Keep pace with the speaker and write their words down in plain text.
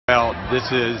This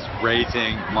is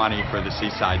raising money for the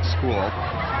Seaside School,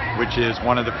 which is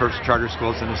one of the first charter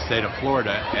schools in the state of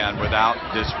Florida, and without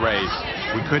this race,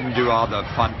 we couldn't do all the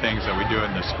fun things that we do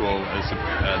in the school as it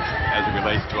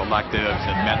relates to electives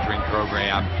and mentoring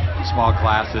program, small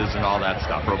classes, and all that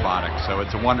stuff, robotics. So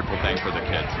it's a wonderful thing for the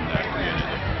kids in the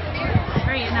community.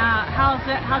 Great. And how's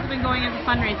it been going as a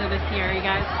fundraiser this year, you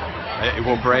guys? It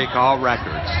will break all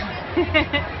records.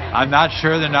 I'm not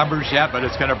sure the numbers yet, but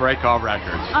it's going to break all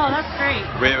records. Oh, that's great.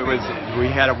 We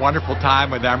had a wonderful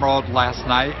time with Emerald last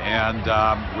night, and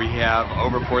we have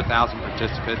over 4,000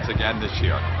 participants again this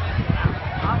year.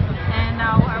 Awesome. And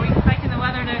are we expecting the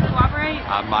weather to cooperate?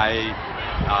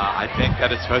 I think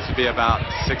that it's supposed to be about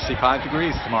 65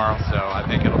 degrees tomorrow, so I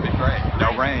think it'll be great.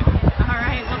 No rain. All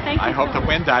right. Well, thank you. I hope the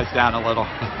wind dies down a little.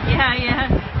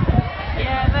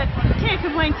 Yeah, but can't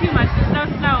complain too much. There's no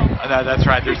snow. That's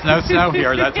right. There's no snow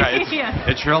here. That's right.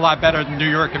 It's sure a lot better than New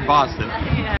York and Boston.